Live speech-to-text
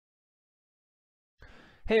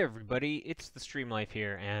Hey everybody, it's the Streamlife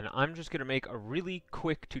here, and I'm just going to make a really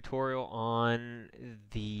quick tutorial on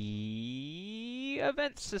the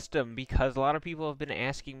event system because a lot of people have been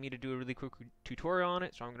asking me to do a really quick tutorial on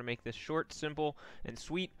it, so I'm going to make this short, simple, and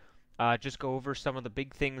sweet. Just go over some of the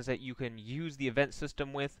big things that you can use the event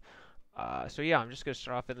system with. So yeah, I'm just going to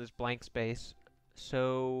start off in this blank space.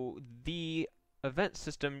 So the event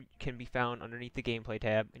system can be found underneath the gameplay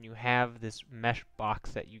tab, and you have this mesh box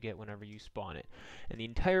that you get whenever you spawn it. And the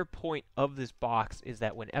entire point of this box is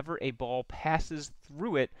that whenever a ball passes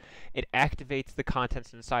through it, it activates the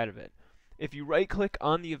contents inside of it. If you right click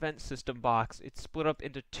on the event system box, it's split up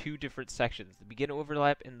into two different sections, the begin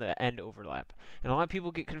overlap and the end overlap. And a lot of people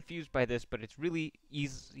get confused by this, but it's really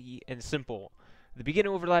easy and simple. The begin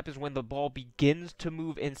overlap is when the ball begins to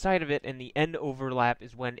move inside of it, and the end overlap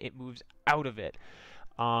is when it moves out of it.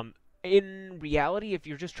 In reality, if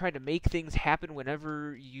you're just trying to make things happen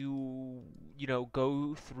whenever you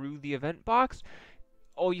go through the event box,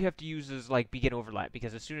 all you have to use is like begin overlap,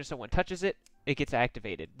 because as soon as someone touches it, it gets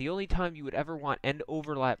activated. The only time you would ever want end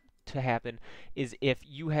overlap to happen is if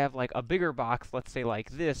you have like a bigger box, let's say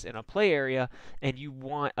like this, in a play area, and you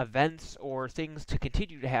want events or things to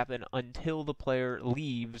continue to happen until the player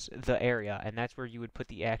leaves the area, and that's where you would put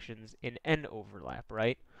the actions in end overlap,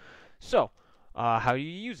 right? So, how do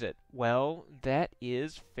you use it? Well, that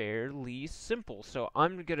is fairly simple. So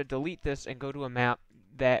I'm going to delete this and go to a map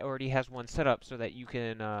that already has one set up so that you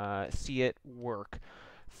can see it work.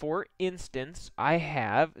 For instance, I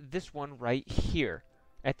have this one right here.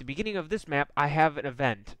 At the beginning of this map, I have an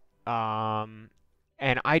event, and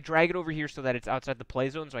I drag it over here so that it's outside the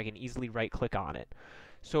play zone so I can easily right-click on it.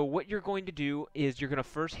 So what you're going to do is you're going to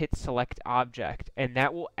first hit Select Object, and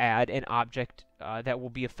that will add an object that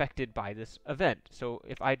will be affected by this event. So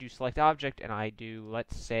if I do Select Object and I do,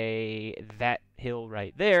 let's say, that hill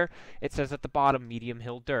right there, it says at the bottom, Medium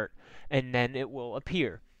Hill Dirt, and then it will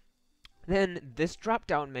appear. Then this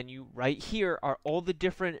drop-down menu right here are all the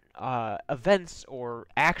different events or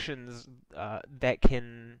actions that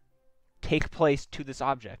can take place to this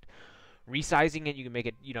object. Resizing it, you can make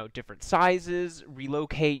it, different sizes.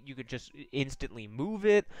 Relocate, you could just instantly move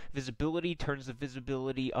it. Visibility turns the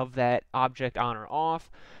visibility of that object on or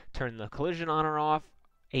off. Turn the collision on or off.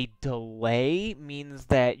 A delay means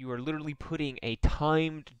that you are literally putting a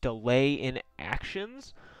timed delay in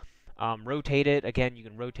actions. Rotate it, again, you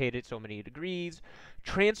can rotate it so many degrees.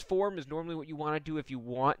 Transform is normally what you want to do if you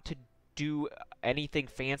want to do anything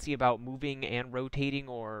fancy about moving and rotating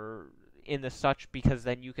or in the such, because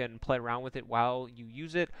then you can play around with it while you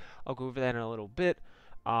use it. I'll go over that in a little bit.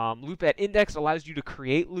 Loop at index allows you to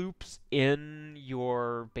create loops in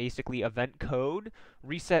your basically event code.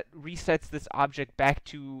 Resets this object back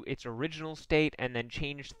to its original state, and then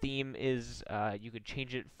change theme is you could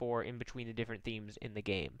change it for in between the different themes in the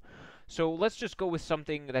game. So let's just go with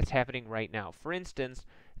something that's happening right now. For instance,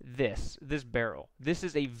 this barrel. This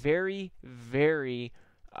is a very, very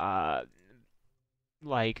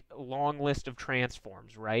like long list of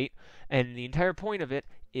transforms, right? And the entire point of it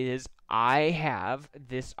is I have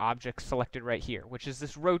this object selected right here, which is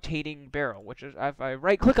this rotating barrel, which is, if I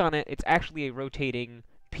right click on it, it's actually a rotating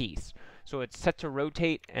piece. So it's set to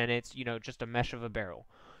rotate, and it's, just a mesh of a barrel.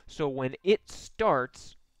 So when it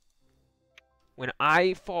starts, when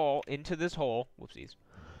I fall into this hole, whoopsies,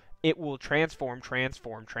 it will transform,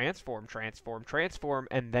 transform, transform, transform, transform,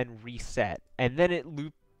 and then reset. And then it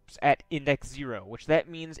loops at index 0, which that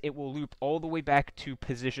means it will loop all the way back to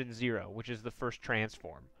position 0, which is the first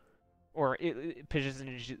transform. Or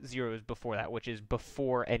position 0 is before that, which is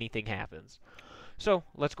before anything happens. So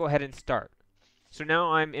let's go ahead and start. So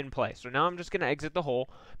now I'm in play. So now I'm just going to exit the hole,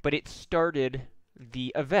 but it started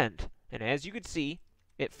the event. And as you can see,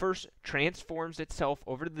 it first transforms itself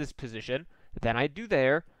over to this position, then I do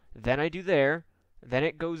there, then I do there, then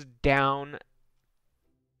it goes down.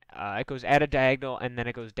 It goes at a diagonal, and then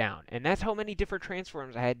it goes down. And that's how many different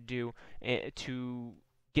transforms I had to do to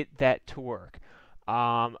get that to work.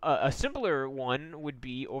 A simpler one would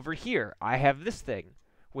be over here. I have this thing,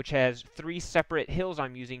 which has 3 separate hills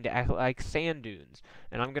I'm using to act like sand dunes.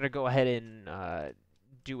 And I'm going to go ahead and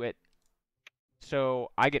do it.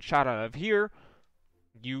 So I get shot out of here.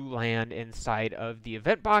 You land inside of the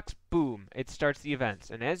event box. Boom. It starts the events.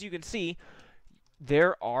 And as you can see,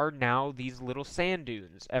 there are now these little sand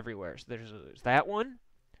dunes everywhere. So there's that one,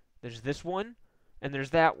 there's this one, and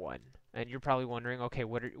there's that one. And you're probably wondering, okay,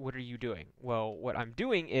 what are you doing? Well, what I'm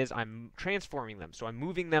doing is I'm transforming them. So I'm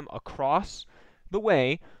moving them across the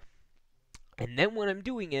way, and then what I'm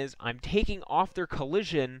doing is I'm taking off their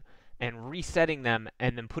collision and resetting them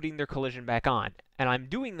and then putting their collision back on. And I'm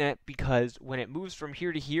doing that because when it moves from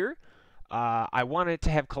here to here, I want it to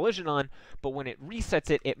have collision on, but when it resets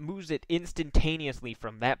it, it moves it instantaneously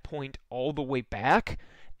from that point all the way back.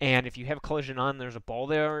 And if you have collision on, there's a ball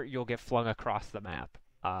there, you'll get flung across the map.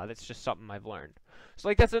 That's just something I've learned. So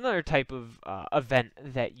like that's another type of event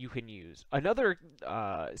that you can use. Another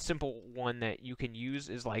simple one that you can use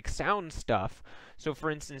is like sound stuff. So for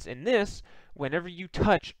instance, in this, whenever you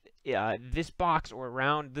touch this box or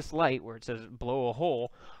around this light where it says blow a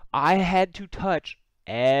hole, I had to touch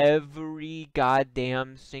every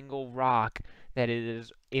goddamn single rock that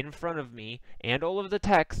is in front of me, and all of the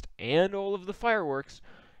text, and all of the fireworks,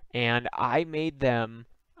 and I made them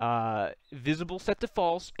visible set to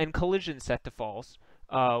false and collision set to false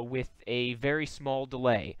with a very small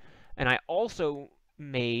delay. And I also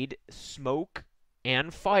made smoke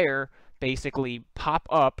and fire basically pop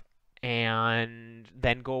up and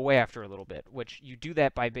then go away after a little bit, which you do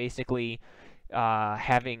that by basically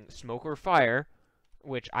having smoke or fire,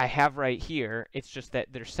 which I have right here. It's just that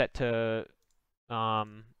they're set to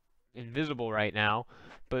invisible right now,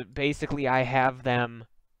 but basically I have them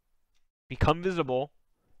become visible,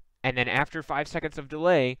 and then after 5 seconds of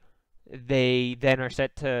delay, they then are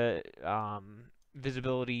set to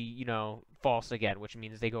visibility, you know, false again, which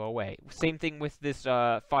means they go away. Same thing with this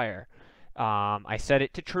fire. I set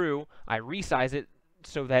it to true. I resize it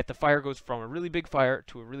so that the fire goes from a really big fire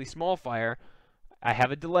to a really small fire. I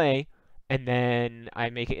have a delay, and then I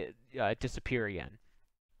make it disappear again.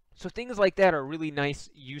 So things like that are really nice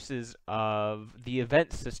uses of the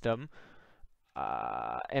event system.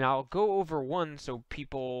 And I'll go over one so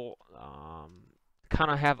people kind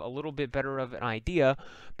of have a little bit better of an idea.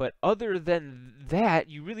 But other than that,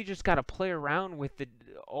 you really just got to play around with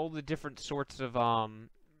all the different sorts of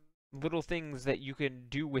little things that you can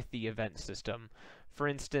do with the event system. For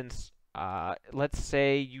instance, let's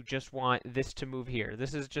say you just want this to move here.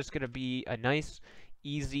 This is just going to be a nice,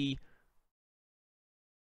 easy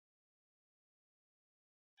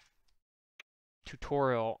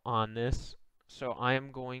tutorial on this. So I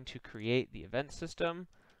am going to create the event system.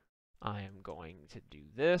 I am going to do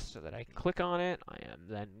this so that I can click on it. I am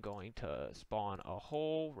then going to spawn a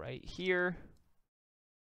hole right here.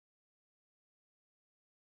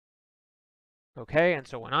 Okay, and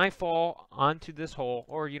so when I fall onto this hole,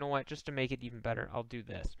 or you know what, just to make it even better, I'll do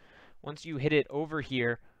this. Once you hit it over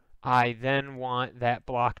here, I then want that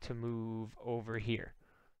block to move over here.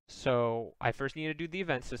 So I first need to do the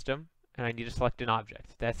event system, and I need to select an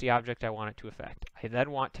object. That's the object I want it to affect. I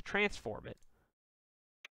then want to transform it.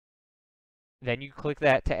 Then you click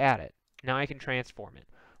that to add it. Now I can transform it.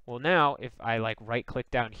 Well, now if I like right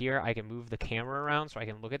click down here, I can move the camera around so I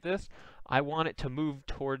can look at this. I want it to move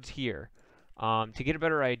towards here. To get a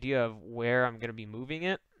better idea of where I'm going to be moving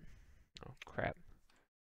it, oh crap,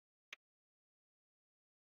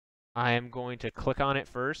 I am going to click on it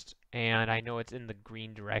first, and I know it's in the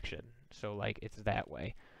green direction, so like it's that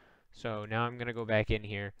way. So now I'm going to go back in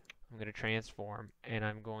here, I'm going to transform, and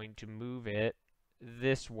I'm going to move it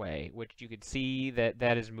this way, which you can see that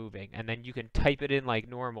that is moving, and then you can type it in like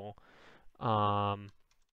normal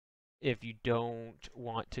if you don't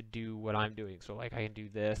want to do what I'm doing. So like I can do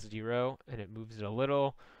this 0 and it moves it a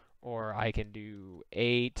little, or I can do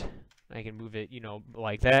 8, I can move it, you know,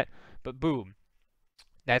 like that, but boom.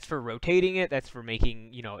 That's for rotating it, that's for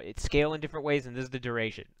making, you know, it scale in different ways, and this is the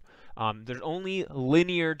duration. There's only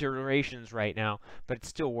linear durations right now, but it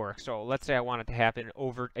still works. So let's say I want it to happen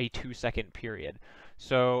over a 2-second period.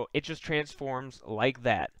 So it just transforms like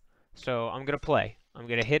that. So I'm going to play. I'm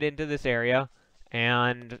going to hit into this area,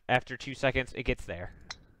 and after 2 seconds, it gets there.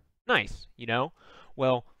 Nice, you know?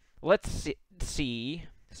 Well, let's see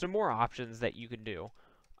some more options that you can do.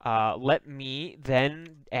 Let me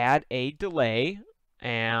then add a delay.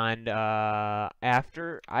 And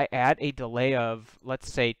after I add a delay of,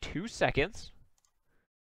 let's say, 2 seconds,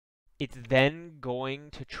 it's then going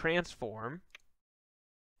to transform,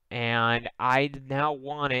 and I now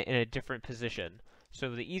want it in a different position. So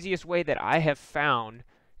the easiest way that I have found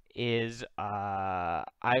is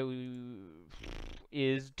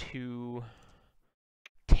to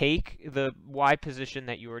take the Y position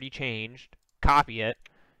that you already changed, copy it,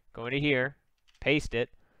 go into here, paste it,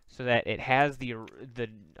 so that it has the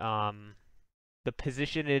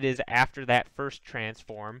position it is after that first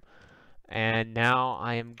transform, and now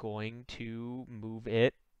I am going to move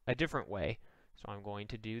it a different way. So I'm going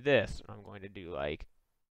to do this. I'm going to do like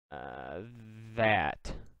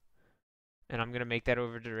that, and I'm going to make that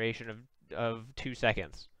over a duration of 2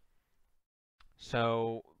 seconds.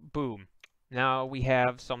 So boom, now we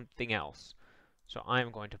have something else. So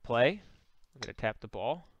I'm going to play. I'm going to tap the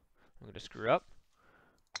ball. I'm going to screw up.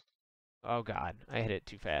 Oh god, I hit it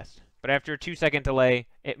too fast. But after a 2-second delay,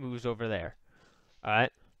 it moves over there. All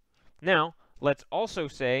right. Now, let's also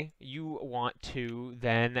say you want to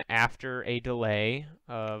then, after a delay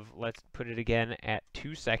of, let's put it again at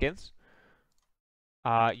 2 seconds,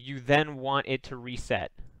 you then want it to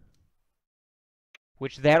reset,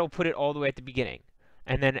 which that'll put it all the way at the beginning.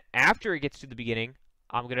 And then after it gets to the beginning,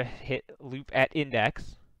 I'm going to hit loop at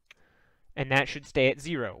index, and that should stay at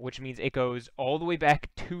 0, which means it goes all the way back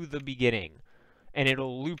to the beginning, and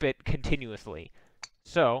it'll loop it continuously.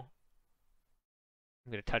 So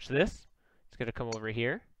I'm going to touch this. It's going to come over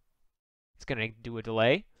here. It's going to do a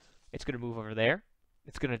delay. It's going to move over there.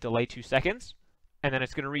 It's going to delay 2 seconds, and then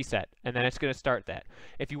it's going to reset, and then it's going to start that.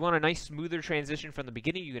 If you want a nice smoother transition from the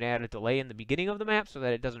beginning, you can add a delay in the beginning of the map so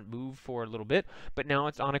that it doesn't move for a little bit, but now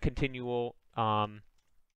it's on a continual, a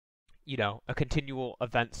continual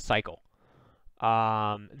event cycle.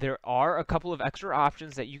 There are a couple of extra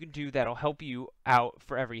options that you can do that'll help you out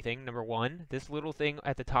for everything. Number one, this little thing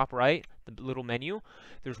at the top right, the little menu,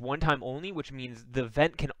 there's one time only, which means the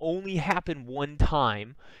event can only happen one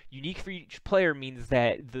time. Unique for each player means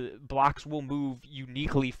that the blocks will move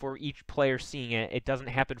uniquely for each player seeing it. It doesn't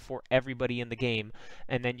happen for everybody in the game.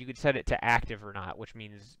 And then you can set it to active or not, which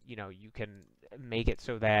means, you can make it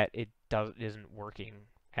so that it isn't working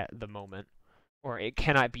at the moment, or it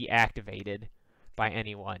cannot be activated by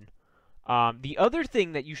anyone. The other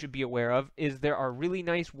thing that you should be aware of is there are really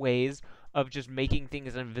nice ways of just making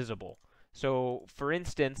things invisible. So, for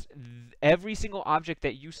instance, every single object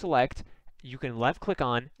that you select, you can left-click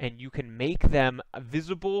on, and you can make them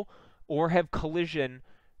visible or have collision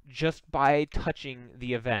just by touching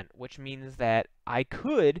the event, which means that I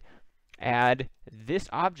could add this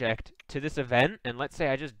object to this event, and let's say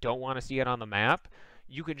I just don't want to see it on the map.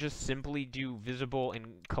 You could just simply do visible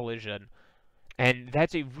and collision. And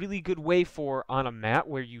that's a really good way for on a map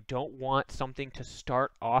where you don't want something to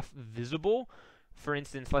start off visible. For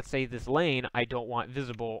instance, let's say this lane, I don't want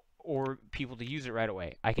visible or people to use it right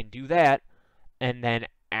away. I can do that, and then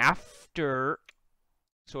after,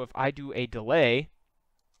 so if I do a delay,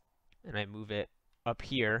 and I move it up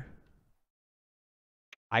here,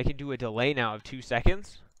 I can do a delay now of 2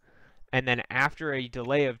 seconds, and then after a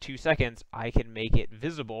delay of 2 seconds, I can make it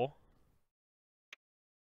visible.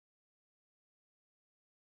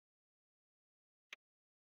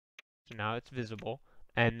 So now it's visible,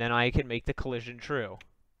 and then I can make the collision true.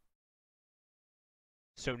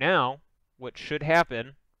 So now, what should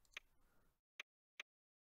happen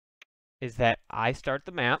is that I start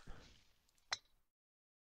the map.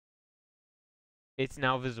 It's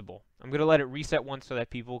now visible. I'm going to let it reset once so that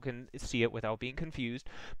people can see it without being confused.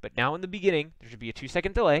 But now in the beginning, there should be a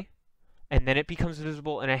 2-second delay, and then it becomes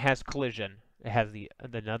visible and it has collision. It has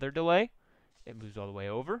another delay. It moves all the way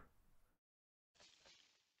over.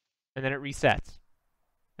 And then it resets,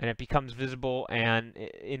 and it becomes visible and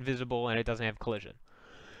invisible, and it doesn't have collision.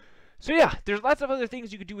 So yeah, there's lots of other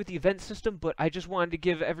things you could do with the event system, but I just wanted to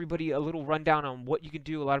give everybody a little rundown on what you can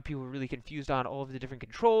do. A lot of people are really confused on all of the different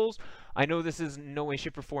controls. I know this is in no way,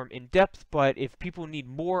 shape, or form in depth, but if people need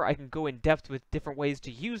more, I can go in depth with different ways to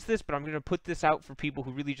use this, but I'm going to put this out for people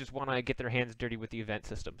who really just want to get their hands dirty with the event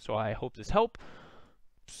system. So I hope this helps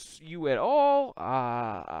you at all.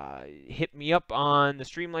 Hit me up on the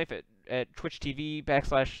Stream Life at Twitch TV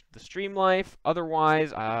 /the Stream Life.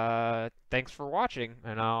 Otherwise, thanks for watching,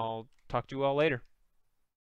 and I'll talk to you all later.